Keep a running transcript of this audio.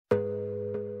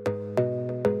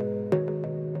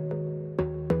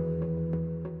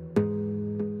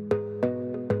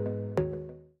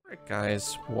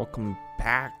guys, welcome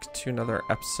back to another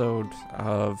episode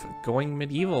of Going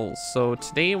Medieval. So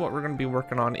today what we're going to be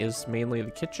working on is mainly the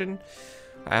kitchen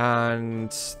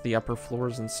and the upper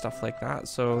floors and stuff like that.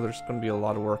 So there's going to be a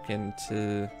lot of work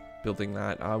into building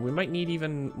that. We might need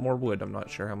even more wood. I'm not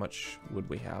sure how much wood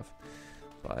we have,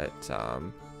 but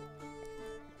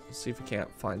we'll see if we can't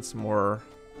find some more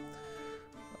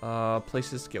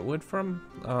places to get wood from.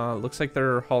 Looks like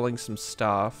they're hauling some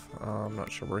stuff. I'm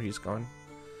not sure where he's gone.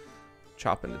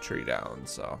 Chopping the tree down,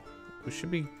 so we should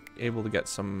be able to get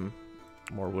some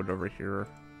more wood over here.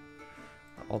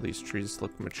 All these trees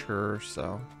look mature,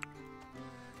 so.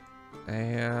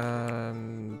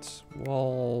 And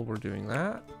while we're doing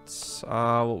that,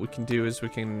 what we can do is we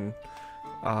can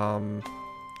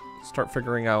start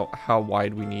figuring out how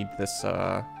wide we need this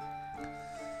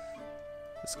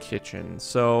this kitchen.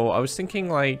 So I was thinking,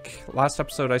 like last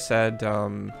episode I said,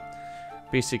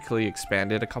 basically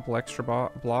expanded a couple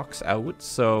extra blocks out,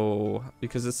 so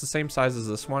because it's the same size as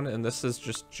this one, and this is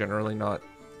just generally not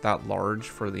that large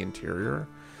for the interior.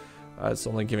 It's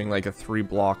only giving like a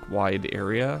 3-block wide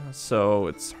area, so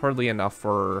it's hardly enough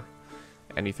for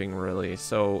anything really.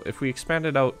 So if we expand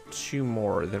it out 2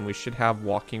 more, then we should have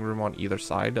walking room on either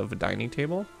side of a dining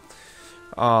table.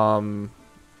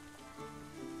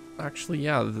 Actually,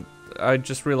 yeah, I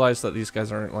just realized that these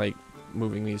guys aren't like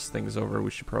moving these things over.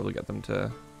 We should probably get them to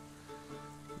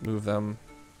move them.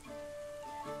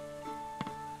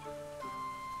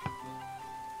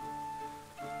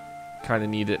 Kind of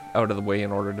need it out of the way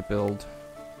in order to build.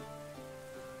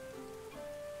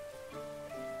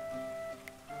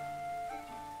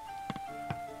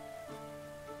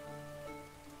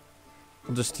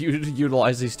 We'll just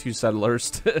utilize these 2 settlers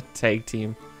to tag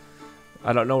team.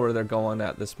 I don't know where they're going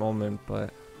at this moment, but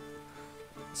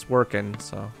it's working,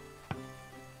 so.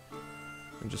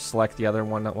 And just select the other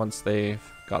one once they've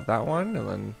got that one, and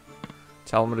then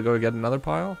tell them to go get another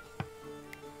pile.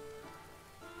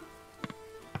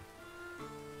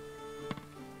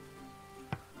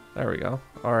 There we go.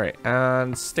 Alright,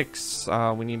 and sticks.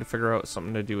 We need to figure out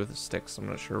something to do with the sticks. I'm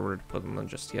not sure where to put them in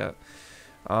just yet.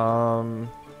 You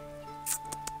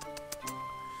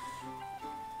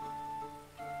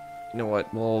know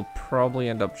what? We'll probably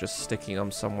end up just sticking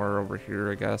them somewhere over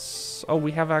here, I guess. Oh,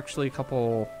 we have actually a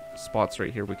couple spots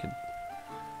right here we could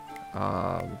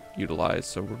utilize,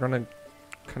 so we're gonna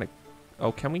kind of,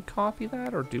 oh, can we copy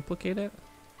that or duplicate it?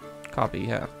 Copy,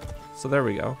 yeah. So there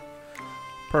we go.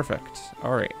 Perfect.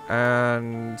 All right,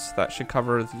 and that should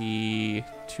cover the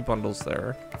 2 bundles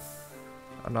there.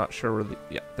 I'm not sure where the,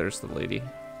 yeah, there's the lady.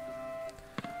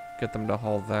 Get them to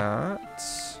haul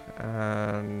that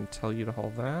and tell you to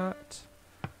haul that.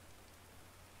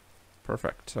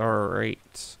 Perfect. All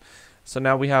right. So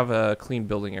now we have a clean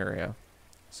building area,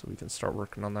 so we can start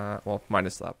working on that. Well,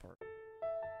 minus that part.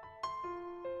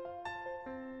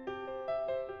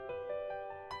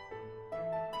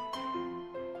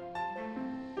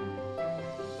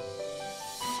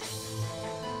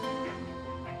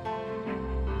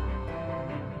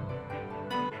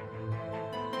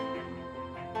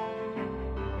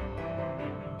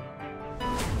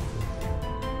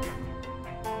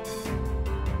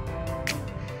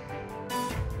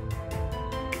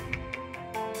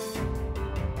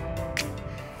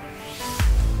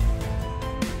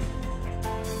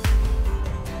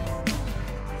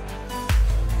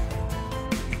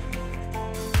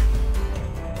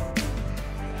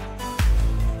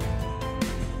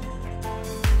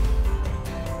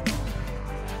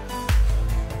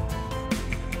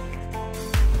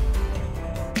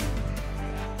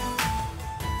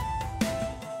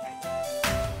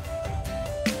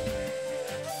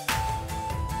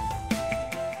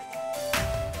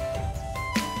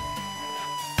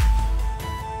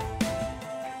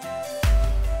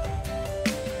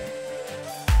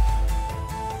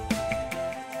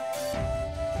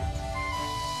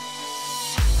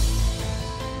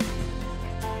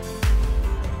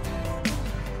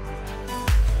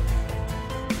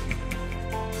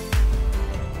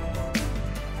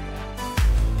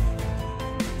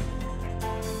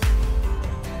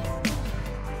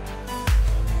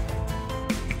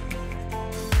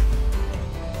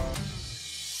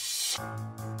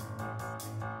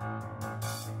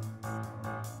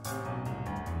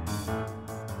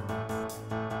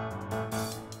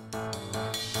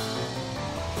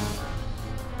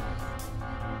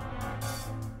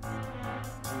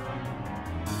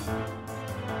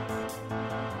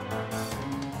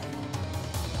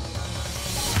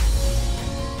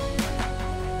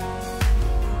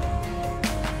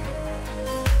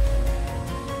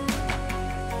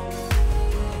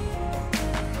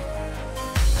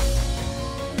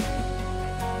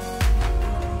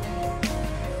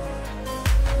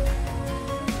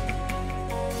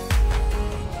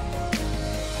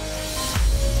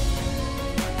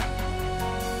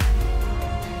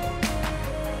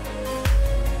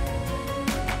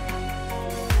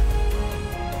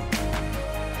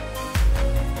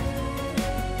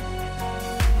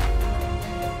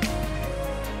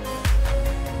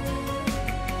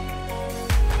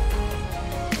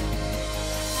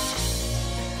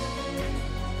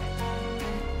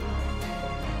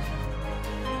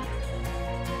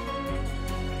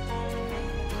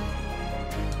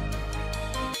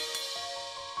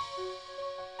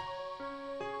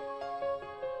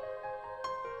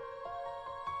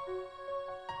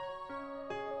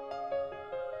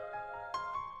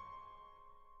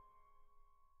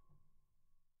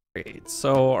 Alright,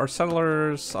 so our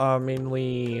settlers,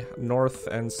 mainly North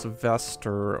and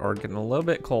Sylvester, are getting a little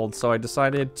bit cold, so I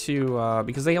decided to,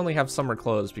 because they only have summer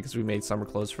clothes, because we made summer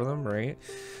clothes for them, right?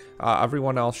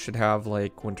 Everyone else should have,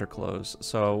 like, winter clothes.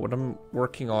 So what I'm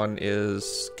working on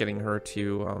is getting her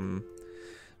to,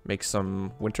 make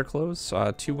some winter clothes,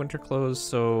 2 winter clothes,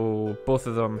 so both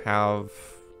of them have,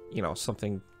 you know,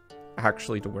 something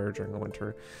actually to wear during the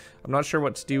winter. I'm not sure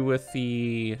what to do with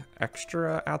the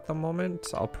extra at the moment.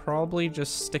 I'll probably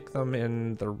just stick them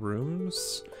in the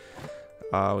rooms.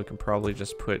 We can probably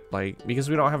just put, like, because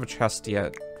we don't have a chest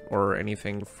yet or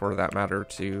anything for that matter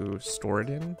to store it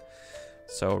in.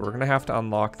 So we're gonna have to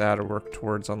unlock that or work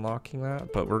towards unlocking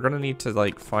that, but we're gonna need to,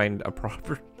 like, find a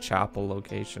proper chapel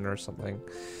location or something.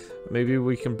 Maybe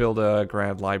we can build a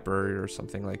grand library or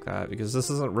something like that, because this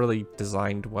isn't really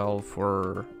designed well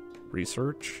for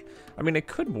research. I mean, it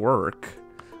could work.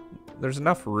 There's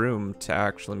enough room to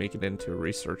actually make it into a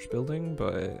research building,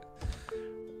 but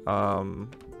I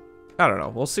don't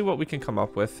know. We'll see what we can come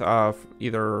up with,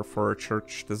 either for a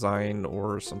church design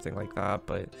or something like that,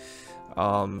 but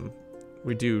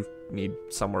we do need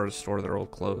somewhere to store their old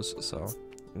clothes, so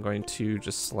I'm going to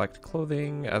just select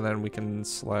clothing, and then we can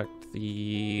select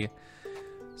the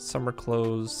summer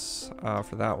clothes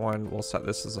for that one. We'll set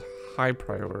this as a high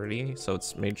priority, so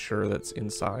it's made sure that's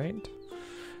inside,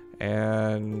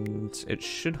 and it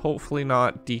should hopefully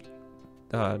not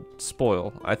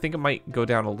spoil. I think it might go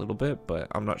down a little bit, but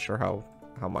I'm not sure how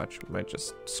much. We might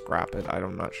just scrap it.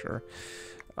 I'm not sure.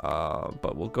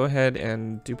 But we'll go ahead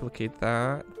and duplicate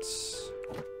that.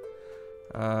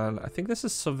 And I think this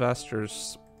is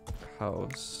Sylvester's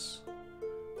house.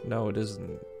 No, it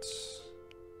isn't.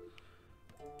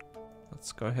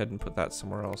 Let's go ahead and put that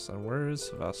somewhere else. And where is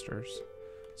Sylvester's?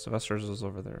 Sylvester's is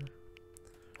over there.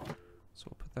 So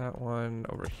we'll put that one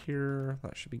over here.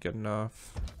 That should be good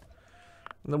enough.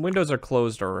 And the windows are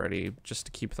closed already, just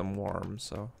to keep them warm,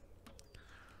 so.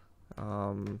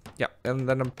 Yeah, and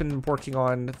then I've been working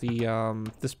on the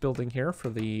this building here for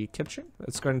the kitchen.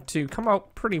 It's going to come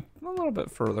out a little bit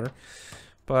further,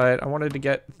 but I wanted to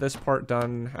get this part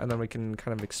done, and then we can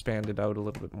kind of expand it out a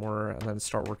little bit more, and then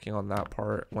start working on that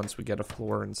part once we get a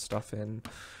floor and stuff in.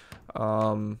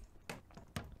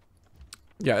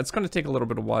 Yeah, it's going to take a little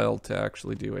bit of while to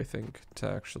actually do, I think, to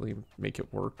actually make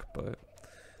it work, but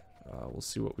we'll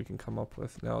see what we can come up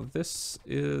with. Now, this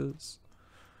is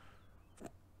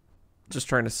just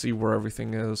trying to see where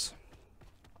everything is.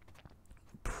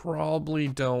 Probably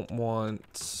don't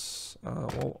want...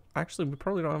 well, actually, we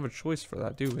probably don't have a choice for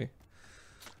that, do we?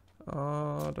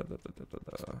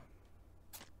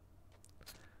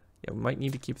 Yeah, we might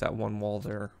need to keep that one wall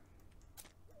there.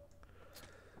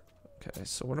 Okay,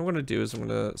 so what I'm going to do is I'm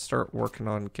going to start working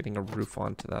on getting a roof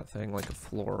onto that thing, like a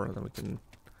floor, and then we can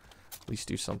at least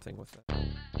do something with it.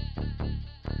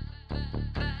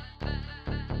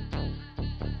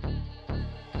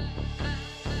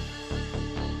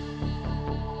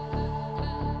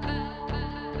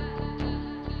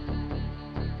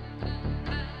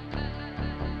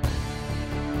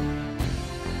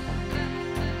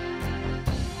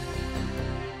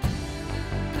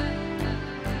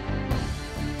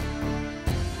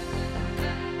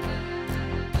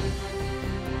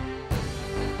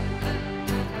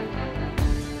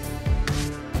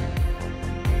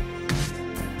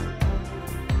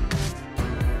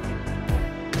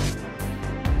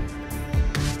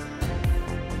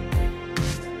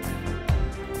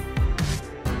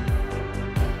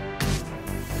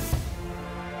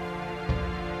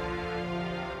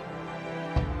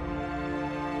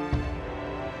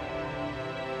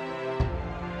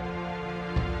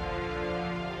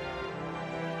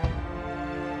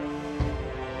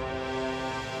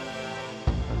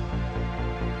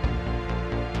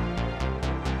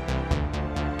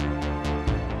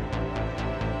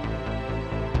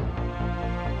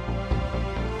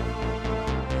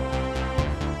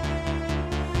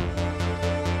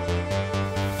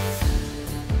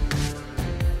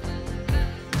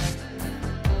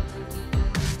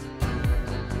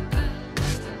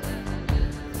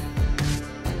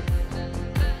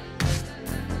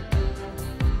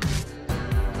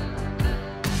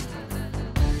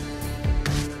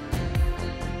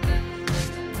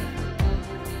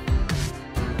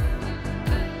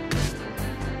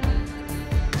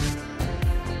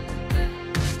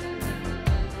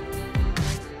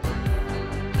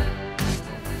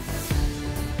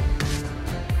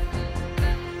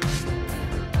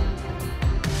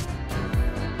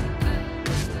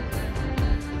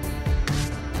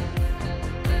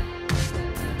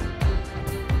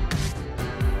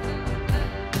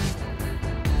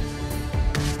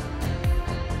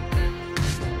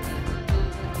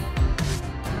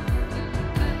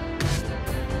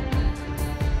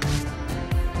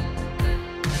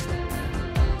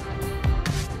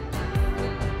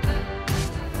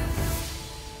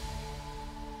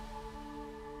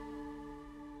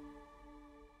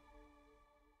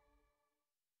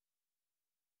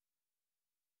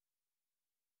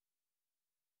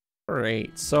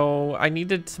 Alright, so I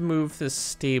needed to move this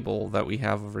stable that we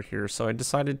have over here, so I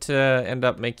decided to end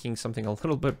up making something a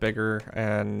little bit bigger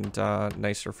and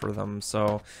nicer for them.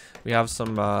 So we have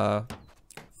some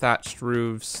thatched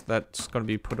roofs that's going to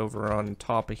be put over on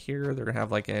top of here. They're going to have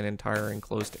like an entire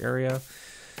enclosed area.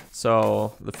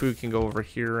 So the food can go over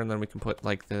here, and then we can put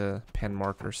like the pen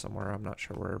marker somewhere. I'm not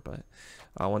sure where, but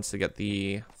once they get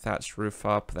the thatched roof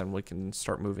up, then we can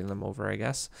start moving them over, I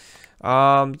guess.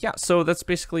 Yeah, so that's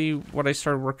basically what I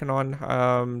started working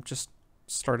on. Just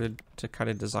started to kind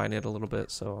of design it a little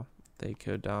bit so they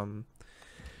could,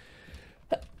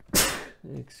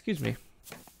 excuse me,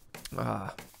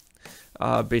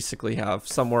 basically have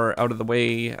somewhere out of the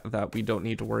way that we don't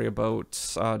need to worry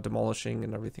about demolishing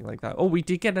and everything like that. Oh, we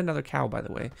did get another cow, by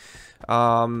the way.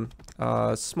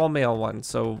 Small male one,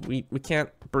 so we can't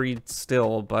breed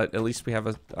still, but at least we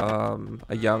have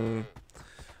a young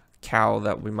cow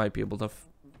that we might be able to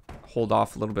hold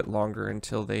off a little bit longer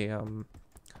until they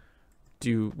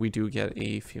we do get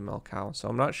a female cow. So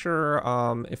I'm not sure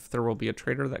if there will be a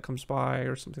trader that comes by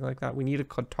or something like that. We need a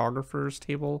cartographer's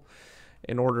table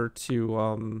in order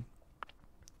to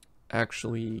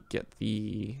actually get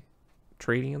the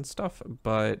trading and stuff,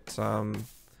 but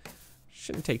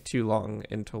shouldn't take too long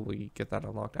until we get that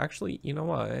unlocked. Actually, you know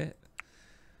what?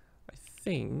 I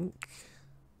think,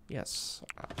 yes,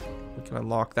 we can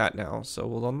unlock that now. So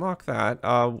we'll unlock that.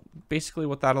 Basically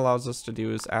what that allows us to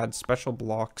do is add special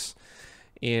blocks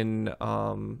in,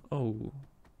 oh,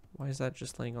 why is that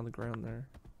just laying on the ground there?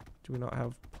 Do we not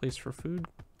have place for food?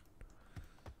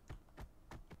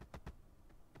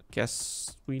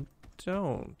 Guess we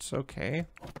don't. Okay.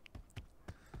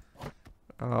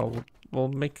 We'll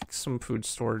make some food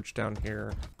storage down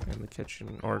here in the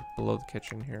kitchen, or below the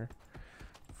kitchen here,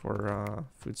 for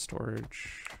food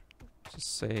storage.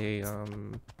 Just say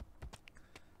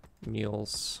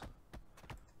meals.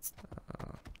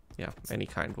 Yeah, any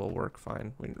kind will work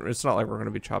fine. It's not like we're going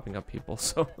to be chopping up people,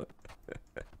 so.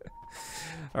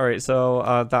 All right,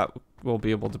 so that will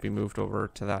be able to be moved over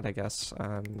to that, I guess.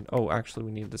 And oh, actually,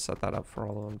 we needed to set that up for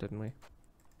all of them, didn't we?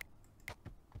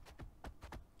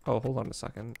 Oh, hold on a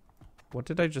second. What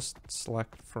did I just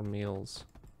select for meals?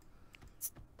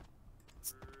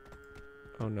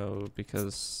 Oh no,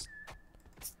 because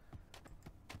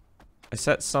I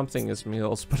set something as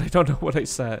meals, but I don't know what I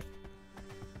set.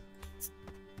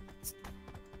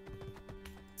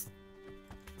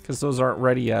 Because those aren't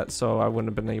ready yet, so I wouldn't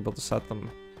have been able to set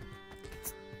them.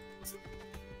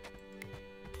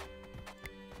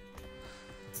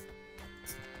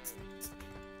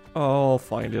 I'll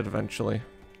find it eventually.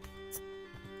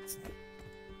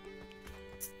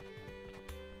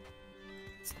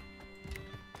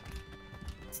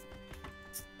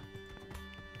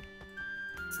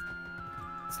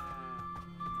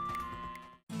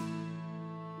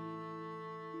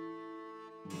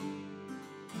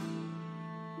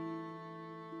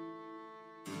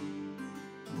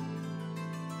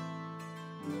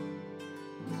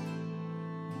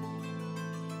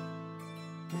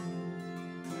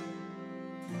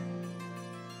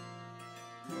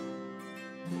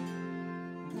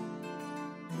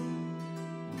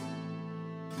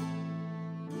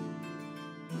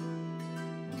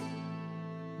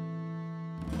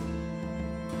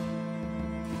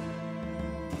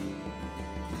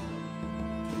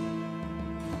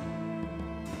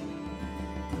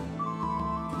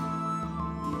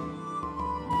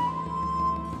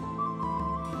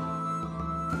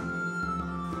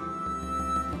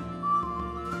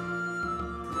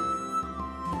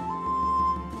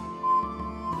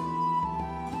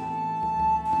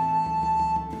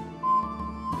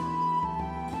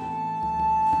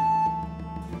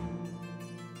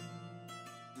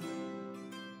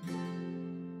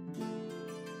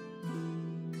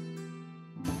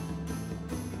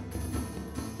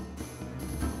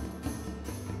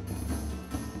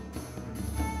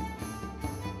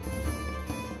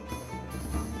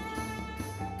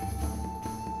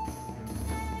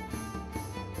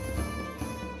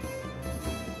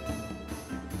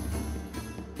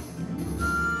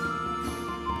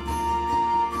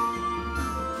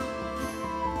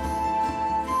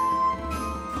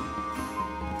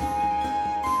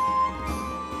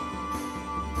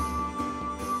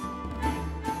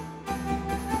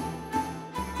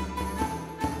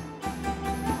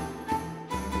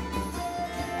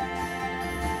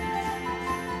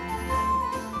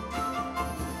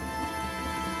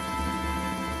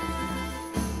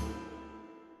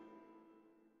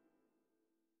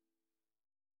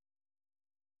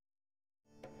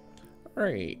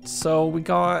 Alright, so we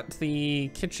got the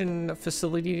kitchen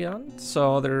facility done.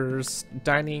 So there's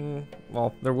dining,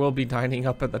 well, there will be dining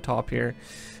up at the top here.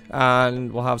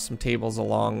 And we'll have some tables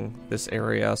along this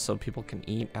area so people can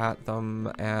eat at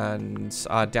them. And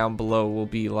down below will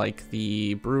be like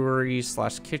the brewery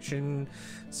slash kitchen.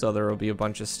 So there will be a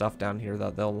bunch of stuff down here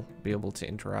that they'll be able to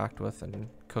interact with and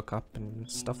cook up and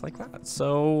stuff like that.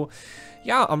 So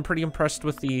yeah, I'm pretty impressed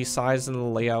with the size and the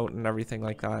layout and everything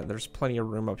like that. There's plenty of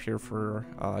room up here for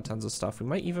tons of stuff. We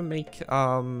might even make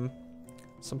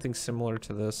something similar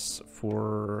to this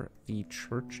for the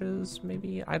churches,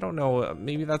 maybe. I don't know,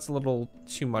 maybe that's a little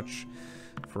too much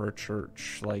for a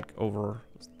church, like over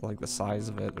like the size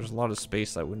of it. There's a lot of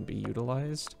space that wouldn't be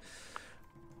utilized.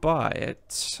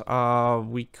 But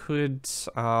we could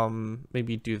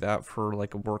maybe do that for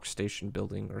like a workstation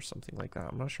building or something like that.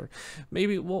 I'm not sure.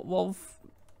 Maybe we'll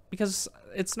because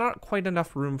it's not quite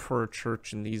enough room for a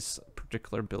church in these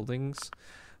particular buildings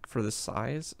for this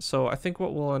size. So I think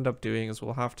what we'll end up doing is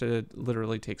we'll have to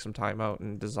literally take some time out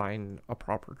and design a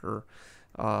proper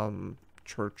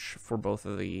church for both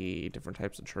of the different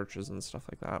types of churches and stuff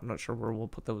like that. I'm not sure where we'll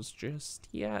put those just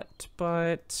yet,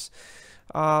 but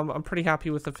I'm pretty happy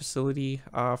with the facility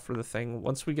for the thing.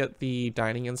 Once we get the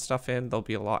dining and stuff in, they'll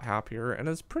be a lot happier, and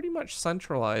it's pretty much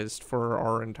centralized for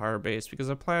our entire base because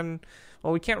I plan,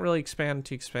 well, we can't really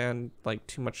expand like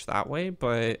too much that way,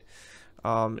 but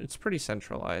it's pretty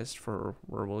centralized for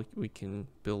where we can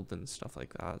build and stuff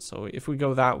like that. So if we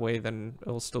go that way, then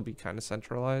it'll still be kind of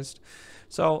centralized.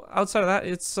 So outside of that,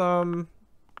 it's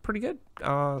pretty good.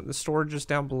 The storage is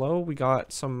down below. We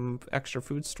got some extra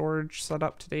food storage set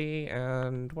up today,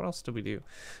 and what else did we do?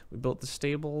 We built the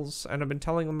stables, and I've been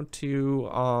telling them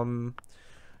to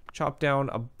chop down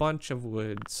a bunch of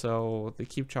wood, so they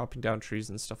keep chopping down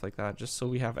trees and stuff like that, just so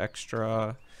we have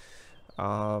extra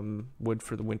wood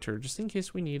for the winter, just in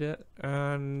case we need it.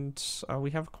 And we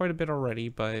have quite a bit already,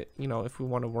 but you know, if we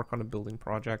want to work on a building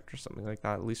project or something like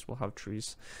that, at least we'll have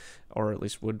trees, or at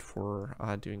least wood for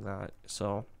doing that.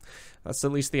 So that's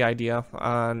at least the idea.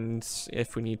 And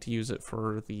if we need to use it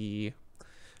for the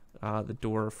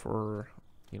door for,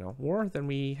 you know, war, then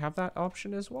we have that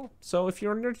option as well. So if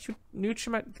you're new to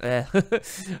my I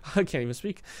can't even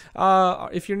speak.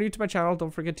 If you're new to my channel,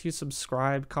 don't forget to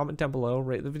subscribe, comment down below,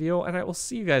 rate the video, and I will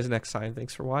see you guys next time.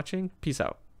 Thanks for watching. Peace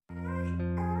out.